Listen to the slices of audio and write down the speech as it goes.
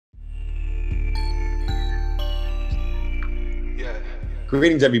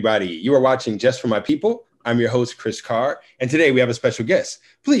Greetings, everybody. You are watching Just for My People. I'm your host, Chris Carr, and today we have a special guest.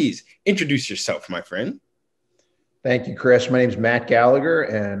 Please introduce yourself, my friend. Thank you, Chris. My name is Matt Gallagher,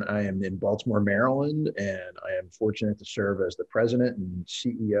 and I am in Baltimore, Maryland, and I am fortunate to serve as the president and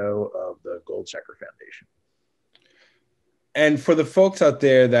CEO of the Goldseker Foundation. And for the folks out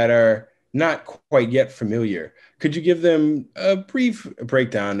there that are not quite yet familiar, could you give them a brief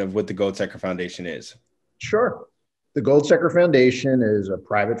breakdown of what the Goldseker Foundation is? Sure. The Goldseker Foundation is a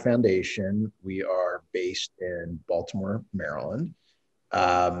private foundation. We are based in Baltimore, Maryland.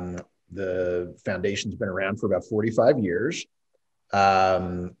 The foundation's been around for about 45 years.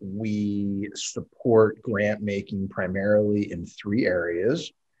 We support grant making primarily in three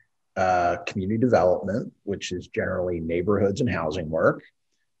areas: community development, which is generally neighborhoods and housing work,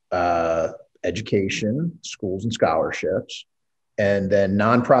 education, schools and scholarships, and then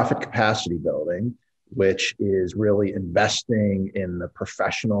nonprofit capacity building, which is really investing in the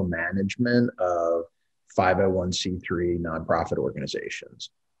professional management of 501c3 nonprofit organizations.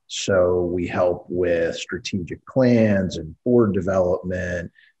 So we help with strategic plans and board development,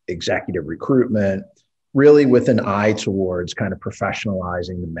 executive recruitment, really with an eye towards kind of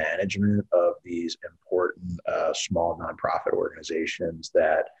professionalizing the management of these important small nonprofit organizations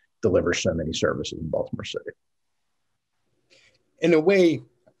that deliver so many services in Baltimore City. In a way,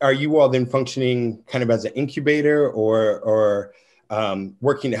 are you all then functioning kind of as an incubator or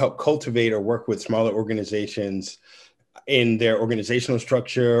working to help cultivate or work with smaller organizations in their organizational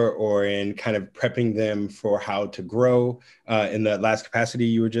structure or in kind of prepping them for how to grow in the last capacity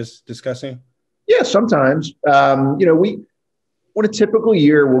you were just discussing? Yeah, sometimes. On a typical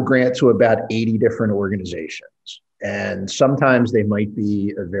year, we'll grant to about 80 different organizations. And sometimes they might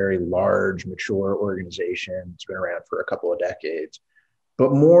be a very large, mature organization. It's been around for a couple of decades.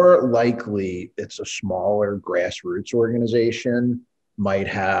 But more likely, it's a smaller grassroots organization, might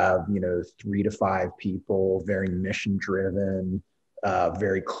have, 3 to 5 people, very mission driven,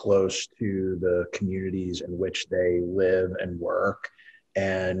 very close to the communities in which they live and work.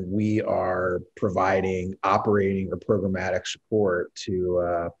 And we are providing operating or programmatic support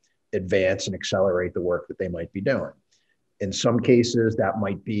to advance and accelerate the work that they might be doing. In some cases, that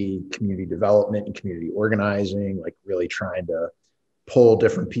might be community development and community organizing, like really trying to pull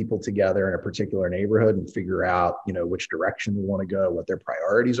different people together in a particular neighborhood and figure out, which direction we want to go, what their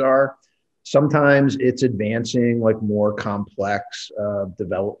priorities are. Sometimes it's advancing like more complex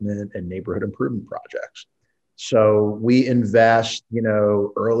development and neighborhood improvement projects. So we invest,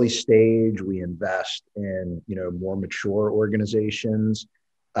 early stage, we invest in, more mature organizations.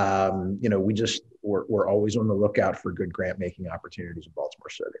 We're always on the lookout for good grant making opportunities in Baltimore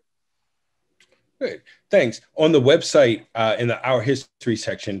City. Good, thanks. On the website, in the Our History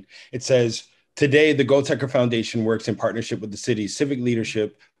section, it says, today, the Goldseker Foundation works in partnership with the city's civic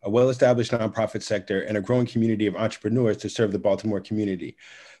leadership, a well-established nonprofit sector, and a growing community of entrepreneurs to serve the Baltimore community.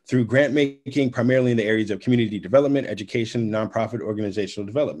 Through grant making, primarily in the areas of community development, education, nonprofit organizational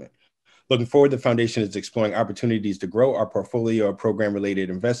development. Looking forward, the foundation is exploring opportunities to grow our portfolio of program-related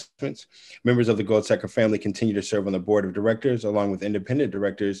investments. Members of the Goldseker family continue to serve on the board of directors, along with independent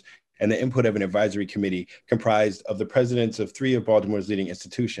directors, and the input of an advisory committee comprised of the presidents of 3 of Baltimore's leading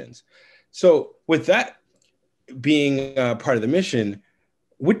institutions. So with that being part of the mission,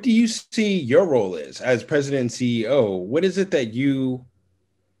 what do you see your role is as president and CEO? What is it that you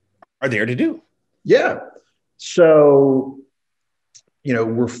are there to do? Yeah. So,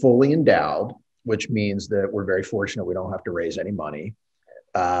 we're fully endowed, which means that we're very fortunate we don't have to raise any money.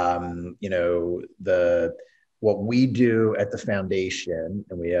 What we do at the foundation,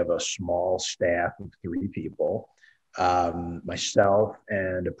 and we have a small staff of 3 people, myself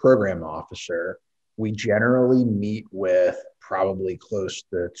and a program officer, we generally meet with probably close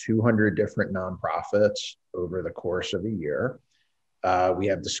to 200 different nonprofits over the course of a year. We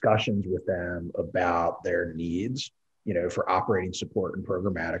have discussions with them about their needs, for operating support and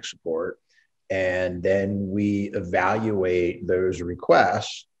programmatic support. And then we evaluate those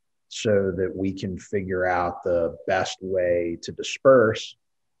requests so that we can figure out the best way to disperse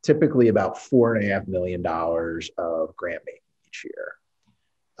typically about $4.5 million of grant making each year.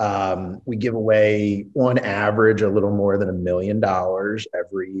 We give away, on average, a little more than $1 million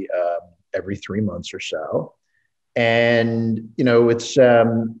every 3 months or so. And, it's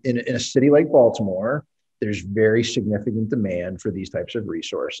in a city like Baltimore, there's very significant demand for these types of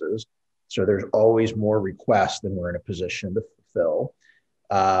resources. So there's always more requests than we're in a position to fulfill.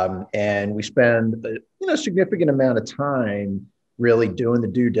 And we spend a significant amount of time really doing the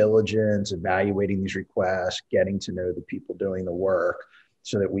due diligence, evaluating these requests, getting to know the people doing the work,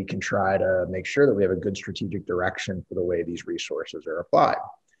 so that we can try to make sure that we have a good strategic direction for the way these resources are applied.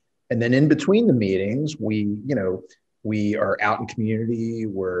 And then in between the meetings, we are out in community,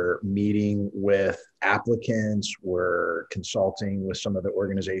 we're meeting with applicants, we're consulting with some of the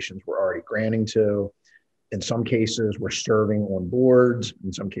organizations we're already granting to. In some cases, we're serving on boards.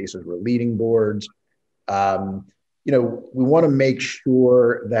 In some cases, we're leading boards. We want to make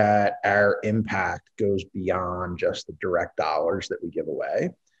sure that our impact goes beyond just the direct dollars that we give away.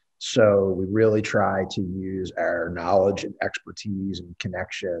 So we really try to use our knowledge and expertise and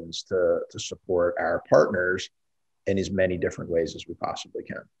connections to support our partners in as many different ways as we possibly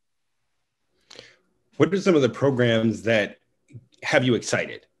can. What are some of the programs that have you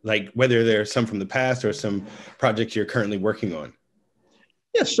excited? Like whether there's some from the past or some projects you're currently working on?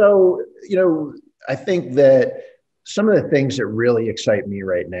 Yeah, so, I think that some of the things that really excite me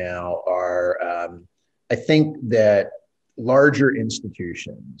right now are, I think that larger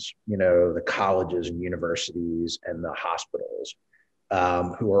institutions, the colleges and universities and the hospitals,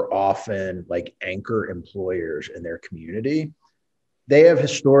 who are often like anchor employers in their community, they have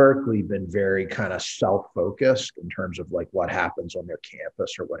historically been very kind of self-focused in terms of like what happens on their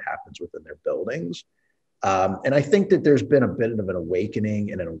campus or what happens within their buildings. And I think that there's been a bit of an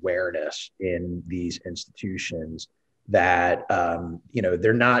awakening and an awareness in these institutions that,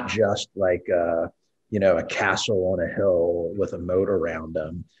 they're not just like, a castle on a hill with a moat around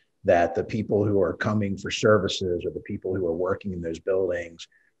them, that the people who are coming for services or the people who are working in those buildings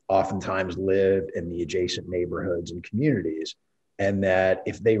oftentimes live in the adjacent neighborhoods and communities. And that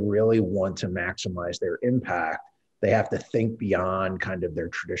if they really want to maximize their impact, they have to think beyond kind of their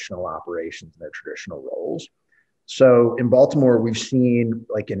traditional operations and their traditional roles. So in Baltimore, we've seen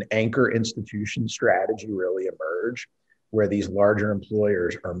like an anchor institution strategy really emerge, where these larger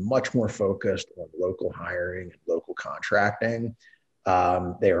employers are much more focused on local hiring and local contracting.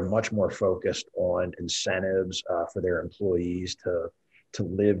 They are much more focused on incentives for their employees to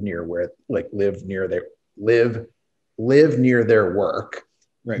live near their work,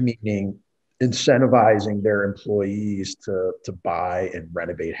 right. Meaning incentivizing their employees to buy and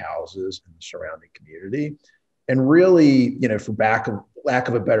renovate houses in the surrounding community. And really, for lack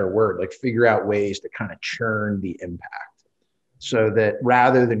of a better word, like figure out ways to kind of churn the impact. So that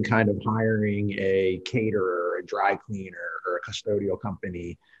rather than kind of hiring a caterer, a dry cleaner, or a custodial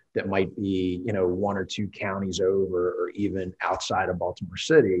company that might be, one or two counties over or even outside of Baltimore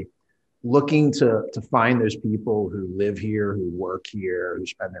City, looking to find those people who live here, who work here, who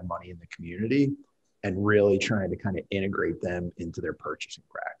spend their money in the community, and really trying to kind of integrate them into their purchasing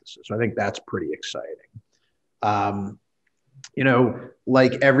practices. So I think that's pretty exciting.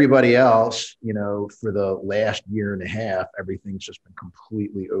 Like everybody else, for the last year and a half, everything's just been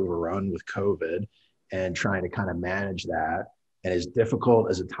completely overrun with COVID and trying to kind of manage that. And as difficult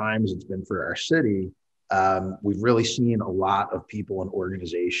as at times it's been for our city, we've really seen a lot of people and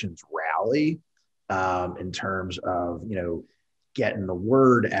organizations rally in terms of, getting the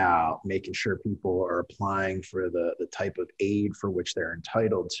word out, making sure people are applying for the type of aid for which they're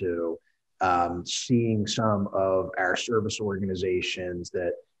entitled to. Seeing some of our service organizations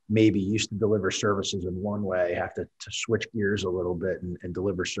that maybe used to deliver services in one way have to switch gears a little bit and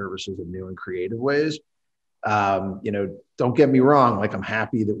deliver services in new and creative ways. Don't get me wrong, like I'm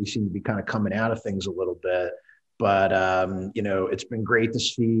happy that we seem to be kind of coming out of things a little bit, but it's been great to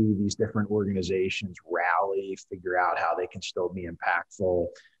see these different organizations rally, figure out how they can still be impactful.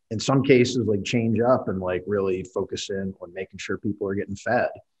 In some cases, like change up and like really focus in on making sure people are getting fed.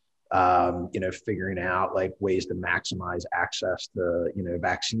 Figuring out like ways to maximize access to,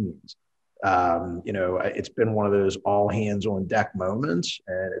 vaccines. It's been one of those all hands on deck moments,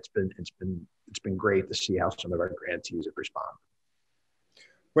 and it's been great to see how some of our grantees have responded.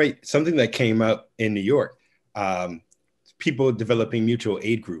 Right. Something that came up in New York, people developing mutual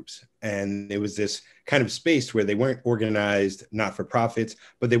aid groups. And there was this kind of space where they weren't organized, not-for-profits,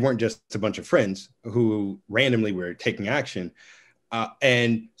 but they weren't just a bunch of friends who randomly were taking action.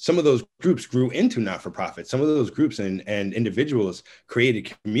 And some of those groups grew into not-for-profits. Some of those groups and individuals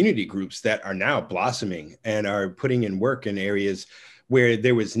created community groups that are now blossoming and are putting in work in areas where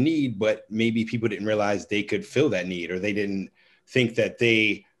there was need, but maybe people didn't realize they could fill that need, or they didn't think that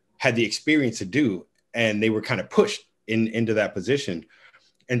they had the experience to do, and they were kind of pushed into that position.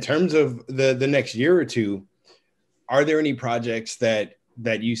 In terms of the next year or two, are there any projects that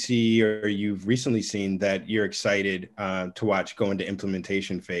you see or you've recently seen that you're excited to watch go into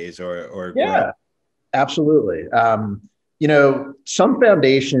implementation phase or yeah, absolutely. Some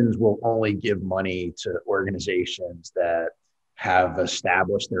foundations will only give money to organizations that have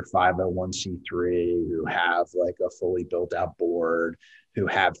established their 501c3, who have like a fully built out board, who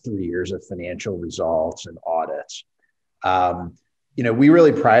have 3 years of financial results and audits. We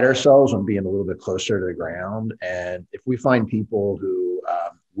really pride ourselves on being a little bit closer to the ground. And if we find people who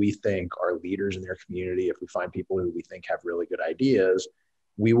we think are leaders in their community, if we find people who we think have really good ideas,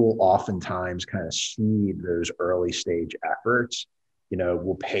 we will oftentimes kind of seed those early stage efforts.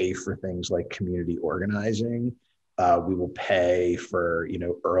 We'll pay for things like community organizing. We will pay for,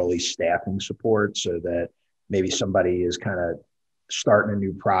 early staffing support so that maybe somebody is kind of starting a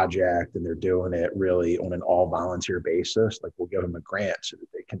new project and they're doing it really on an all volunteer basis. Like, we'll give them a grant so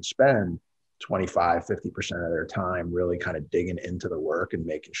that they can spend 25, 50% of their time really kind of digging into the work and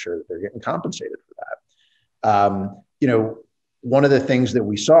making sure that they're getting compensated for that. One of the things that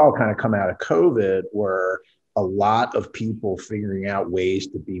we saw kind of come out of COVID were a lot of people figuring out ways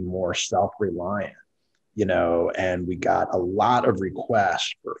to be more self-reliant, and we got a lot of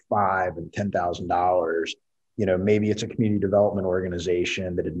requests for $5,000 and $10,000. Maybe it's a community development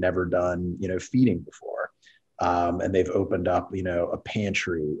organization that had never done, feeding before. And they've opened up, a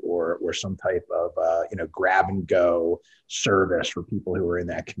pantry or some type of, grab and go service for people who are in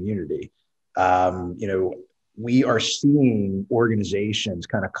that community. We are seeing organizations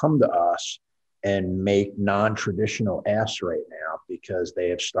kind of come to us and make non-traditional asks right now because they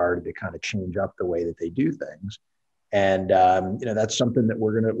have started to kind of change up the way that they do things. And that's something that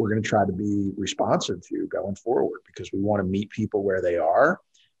we're gonna try to be responsive to going forward, because we want to meet people where they are,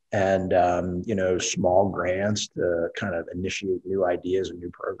 and small grants to kind of initiate new ideas and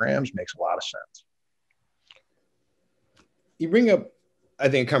new programs makes a lot of sense. You bring up, I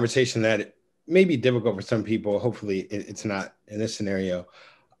think, a conversation that may be difficult for some people. Hopefully, it's not in this scenario,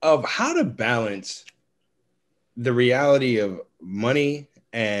 of how to balance the reality of money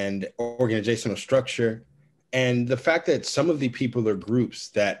and organizational structure, and the fact that some of the people or groups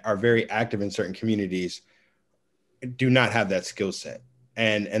that are very active in certain communities do not have that skill set.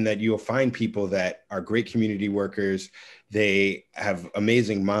 And that you'll find people that are great community workers, they have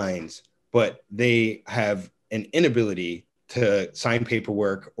amazing minds, but they have an inability to sign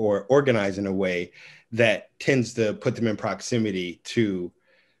paperwork or organize in a way that tends to put them in proximity to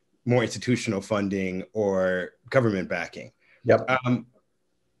more institutional funding or government backing. Yep.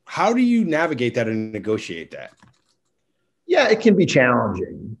 How do you navigate that and negotiate that? Yeah, it can be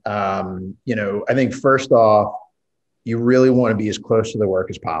challenging. I think first off, you really want to be as close to the work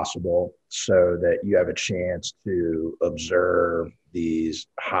as possible so that you have a chance to observe these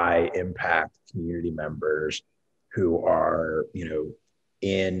high impact community members who are,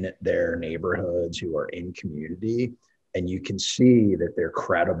 in their neighborhoods, who are in community, and you can see that they're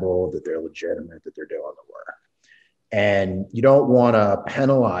credible, that they're legitimate, that they're doing the work. And you don't want to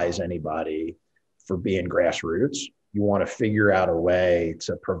penalize anybody for being grassroots. You want to figure out a way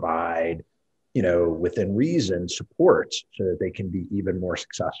to provide, within reason, support so that they can be even more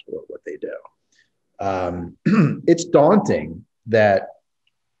successful at what they do. It's daunting that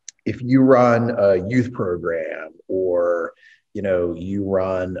if you run a youth program, or, you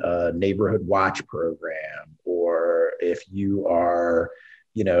run a neighborhood watch program, or if you are,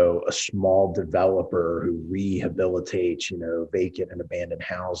 a small developer who rehabilitates, vacant and abandoned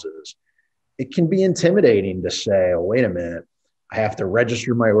houses, it can be intimidating to say, oh, wait a minute, I have to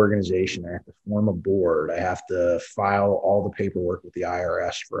register my organization. I have to form a board. I have to file all the paperwork with the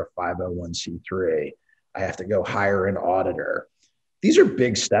IRS for a 501c3. I have to go hire an auditor. These are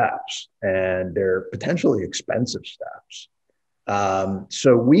big steps, and they're potentially expensive steps.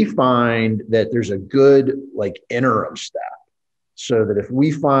 So we find that there's a good interim step, so that if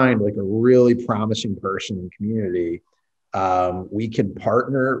we find a really promising person in community, we can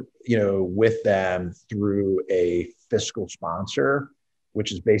partner, with them through a fiscal sponsor,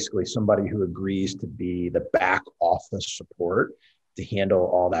 which is basically somebody who agrees to be the back office support to handle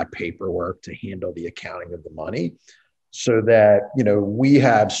all that paperwork, to handle the accounting of the money, so that, we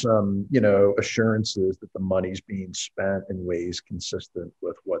have some, assurances that the money's being spent in ways consistent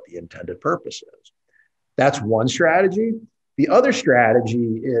with what the intended purpose is. That's one strategy. The other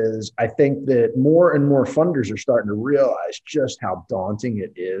strategy is, I think that more and more funders are starting to realize just how daunting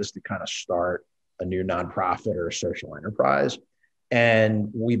it is to kind of start a new nonprofit or a social enterprise.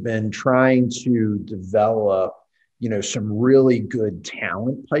 And we've been trying to develop, some really good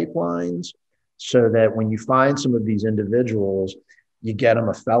talent pipelines, so that when you find some of these individuals, you get them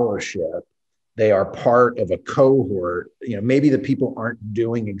a fellowship. They are part of a cohort. Maybe the people aren't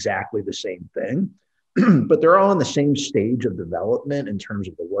doing exactly the same thing, but they're all in the same stage of development in terms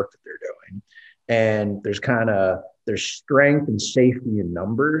of the work that they're doing. And there's strength and safety in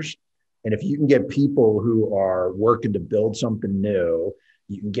numbers. And if you can get people who are working to build something new,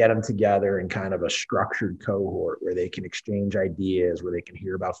 You can get them together in kind of a structured cohort where they can exchange ideas, where they can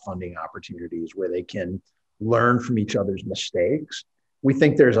hear about funding opportunities, where they can learn from each other's mistakes. We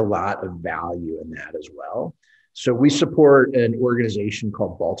think there's a lot of value in that as well. So we support an organization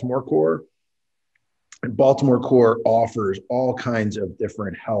called Baltimore Core. And Baltimore Core offers all kinds of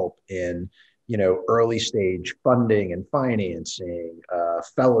different help in, early stage funding and financing,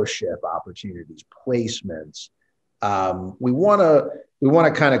 fellowship opportunities, placements. We want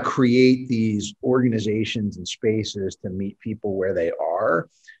to kind of create these organizations and spaces to meet people where they are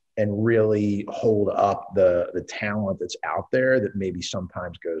and really hold up the talent that's out there that maybe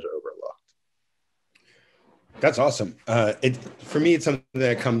sometimes goes overlooked. That's awesome. For me, it's something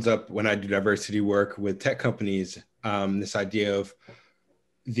that comes up when I do diversity work with tech companies. This idea of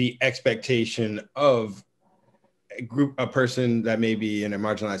the expectation of a person that may be in a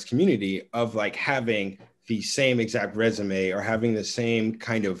marginalized community of like having the same exact resume or having the same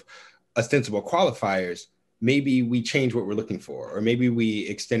kind of ostensible qualifiers. Maybe we change what we're looking for, or maybe we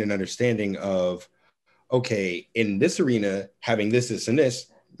extend an understanding of, okay, in this arena, having this, and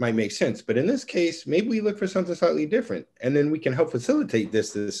this might make sense. But in this case, maybe we look for something slightly different. And then we can help facilitate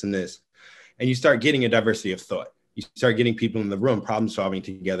this, and this. And you start getting a diversity of thought. You start getting people in the room problem solving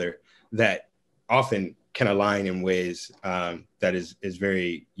together that often can align in ways that is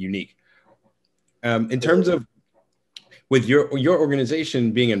very unique. In terms of with your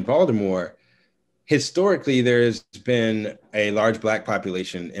organization being in Baltimore, historically, there's been a large Black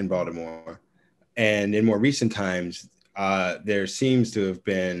population in Baltimore. And in more recent times, there seems to have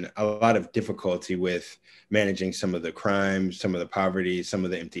been a lot of difficulty with managing some of the crimes, some of the poverty, some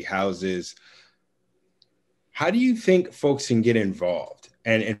of the empty houses. How do you think folks can get involved?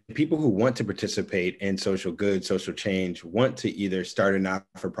 And people who want to participate in social good, social change, want to either start a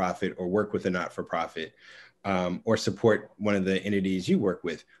not-for-profit or work with a not-for-profit, or support one of the entities you work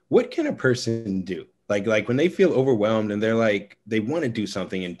with. What can a person do? Like when they feel overwhelmed and they're like, they want to do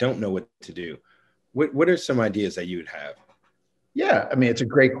something and don't know what to do. What are some ideas that you would have? Yeah, I mean, it's a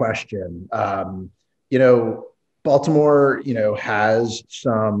great question. Baltimore, has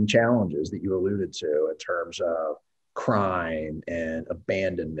some challenges that you alluded to in terms of crime and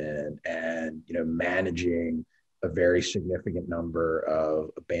abandonment and, managing a very significant number of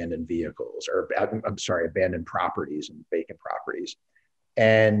abandoned vehicles or I'm sorry, abandoned properties and vacant properties.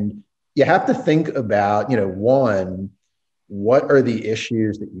 And you have to think about, one, what are the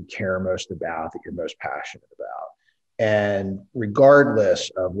issues that you care most about, that you're most passionate about? And regardless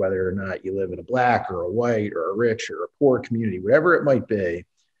of whether or not you live in a Black or a white or a rich or a poor community, whatever it might be,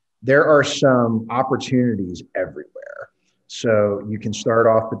 there are some opportunities everywhere. So you can start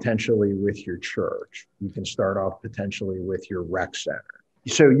off potentially with your church. You can start off potentially with your rec center.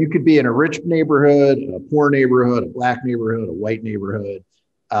 So you could be in a rich neighborhood, a poor neighborhood, a Black neighborhood, a white neighborhood.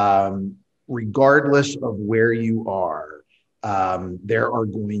 Regardless of where you are, there are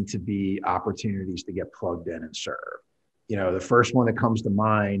going to be opportunities to get plugged in and serve. The first one that comes to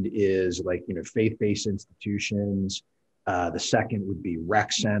mind is like, faith-based institutions. The second would be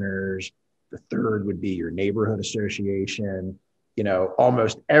rec centers. The third would be your neighborhood association.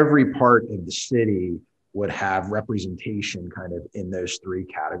 Almost every part of the city would have representation kind of in those three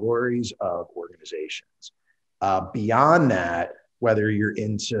categories of organizations. Beyond that, whether you're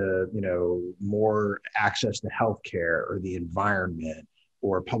into, more access to healthcare or the environment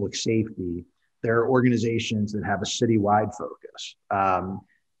or public safety, there are organizations that have a citywide focus.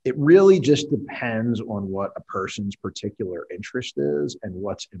 It really just depends on what a person's particular interest is and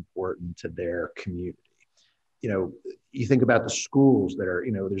what's important to their community. You think about the schools that are,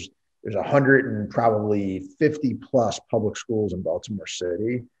 there's 100 and probably 50 plus public schools in Baltimore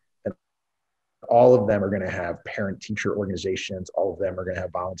City. And all of them are going to have parent-teacher organizations. All of them are going to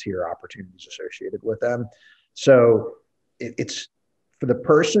have volunteer opportunities associated with them. So it's for the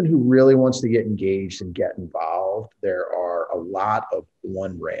person who really wants to get engaged and get involved, there are a lot of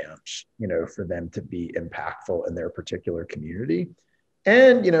on-ramps, for them to be impactful in their particular community.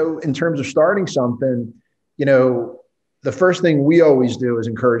 And, in terms of starting something, the first thing we always do is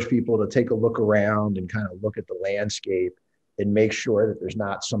encourage people to take a look around and kind of look at the landscape and make sure that there's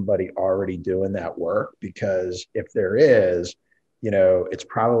not somebody already doing that work. Because if there is, it's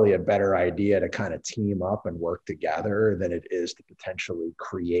probably a better idea to kind of team up and work together than it is to potentially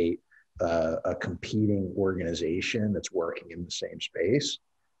create a competing organization that's working in the same space.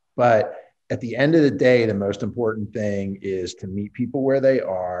 But at the end of the day, the most important thing is to meet people where they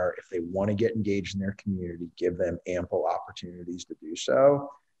are. If they want to get engaged in their community, give them ample opportunities to do so.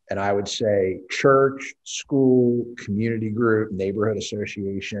 And I would say church, school, community group, neighborhood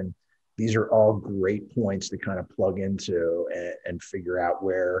association, these are all great points to kind of plug into and figure out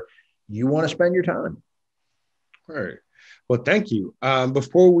where you want to spend your time. All right. Well, thank you.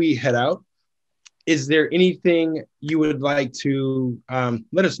 Before we head out, is there anything you would like to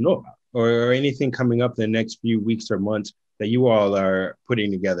let us know about, or anything coming up in the next few weeks or months that you all are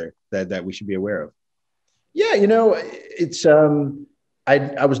putting together that we should be aware of? Yeah, it's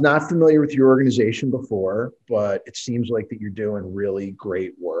I was not familiar with your organization before, but it seems like that you're doing really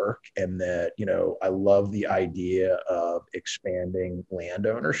great work, and that, I love the idea of expanding land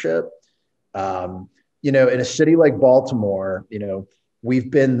ownership. In a city like Baltimore, we've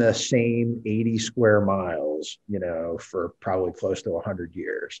been the same 80 square miles, for probably close to 100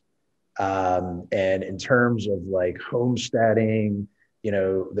 years. And in terms of like homesteading,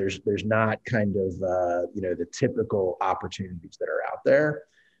 there's not kind of, the typical opportunities that are out there.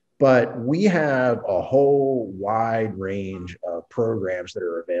 But we have a whole wide range of programs that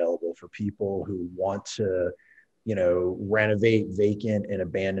are available for people who want to, renovate vacant and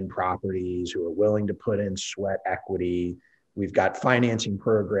abandoned properties, who are willing to put in sweat equity. We've got financing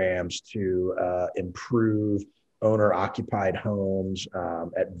programs to improve owner-occupied homes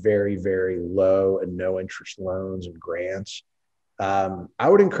at very, very low and no interest loans and grants. I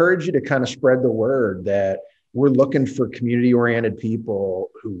would encourage you to kind of spread the word that we're looking for community-oriented people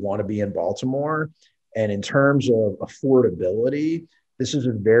who want to be in Baltimore. And in terms of affordability, this is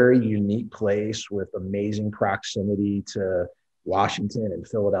a very unique place with amazing proximity to Washington and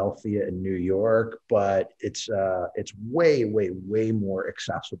Philadelphia and New York, but it's way, way, way more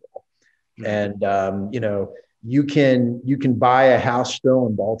accessible. Mm-hmm. And you can buy a house still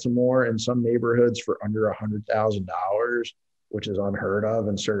in Baltimore in some neighborhoods for under $100,000, which is unheard of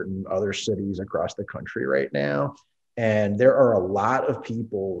in certain other cities across the country right now. And there are a lot of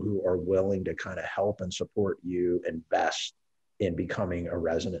people who are willing to kind of help and support you invest in becoming a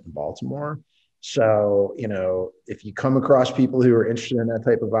resident in Baltimore. So, if you come across people who are interested in that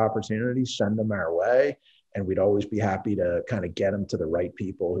type of opportunity, send them our way. And we'd always be happy to kind of get them to the right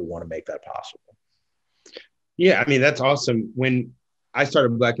people who want to make that possible. Yeah, I mean, that's awesome. When I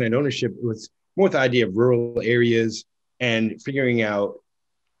started Black Land Ownership, it was more the idea of rural areas and figuring out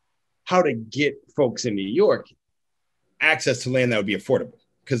how to get folks in New York access to land that would be affordable.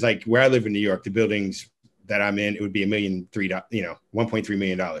 Because like where I live in New York, the buildings that I'm in, it would be $1.3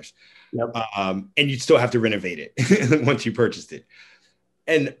 million. Yep. And you'd still have to renovate it once you purchased it.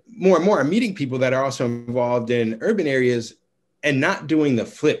 And more, I'm meeting people that are also involved in urban areas and not doing the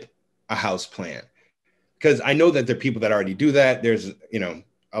flip a house plan. Because I know that there are people that already do that. There's,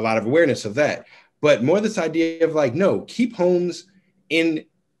 a lot of awareness of that. But more this idea of like, no, keep homes in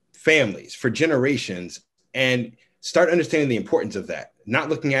families for generations and start understanding the importance of that. Not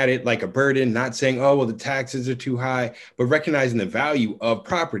looking at it like a burden, not saying, oh, well, the taxes are too high, but recognizing the value of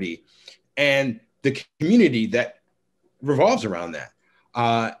property and the community that revolves around that.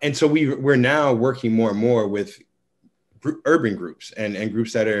 And so we're now working more and more with urban groups and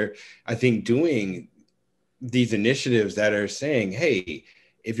groups that are, I think, doing these initiatives that are saying, hey,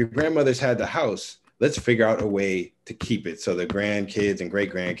 if your grandmother's had the house, let's figure out a way to keep it so the grandkids and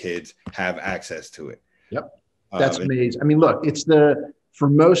great grandkids have access to it. Yep. That's amazing. I mean, look, for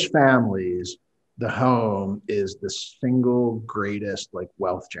most families, the home is the single greatest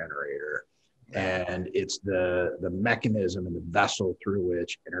wealth generator. And it's the mechanism and the vessel through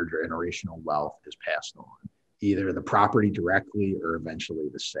which intergenerational wealth is passed on, either the property directly or eventually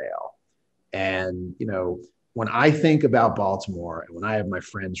the sale. And, when I think about Baltimore and when I have my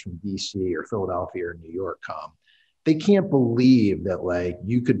friends from DC or Philadelphia or New York come, they can't believe that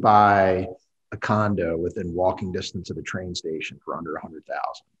you could buy a condo within walking distance of the train station for under $100,000,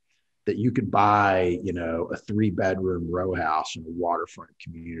 that you could buy, a 3-bedroom row house in a waterfront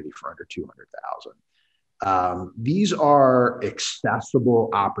community for under $200,000. These are accessible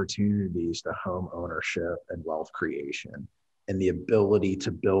opportunities to home ownership and wealth creation and the ability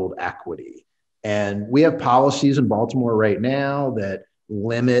to build equity. And we have policies in Baltimore right now that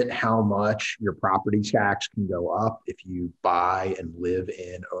limit how much your property tax can go up if you buy and live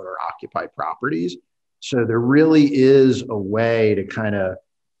in owner-occupied properties. So there really is a way to kind of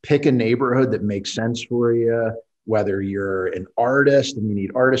pick a neighborhood that makes sense for you, whether you're an artist and you need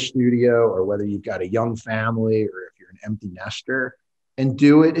artist studio, or whether you've got a young family, or if you're an empty nester, and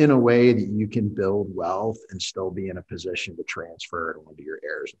do it in a way that you can build wealth and still be in a position to transfer it on to your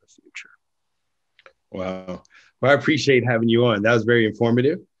heirs in the future. Wow. Well, I appreciate having you on. That was very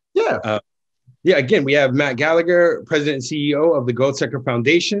informative. Yeah. Again, we have Matt Gallagher, President and CEO of the Goldseker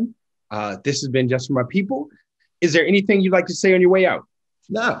Foundation. This has been Just For My People. Is there anything you'd like to say on your way out?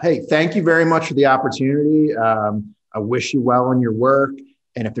 No. Hey, thank you very much for the opportunity. I wish you well in your work.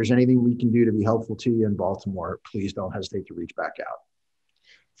 And if there's anything we can do to be helpful to you in Baltimore, please don't hesitate to reach back out.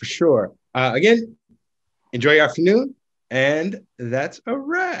 For sure. Again, enjoy your afternoon. And that's a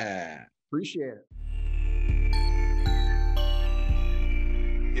wrap. Appreciate it.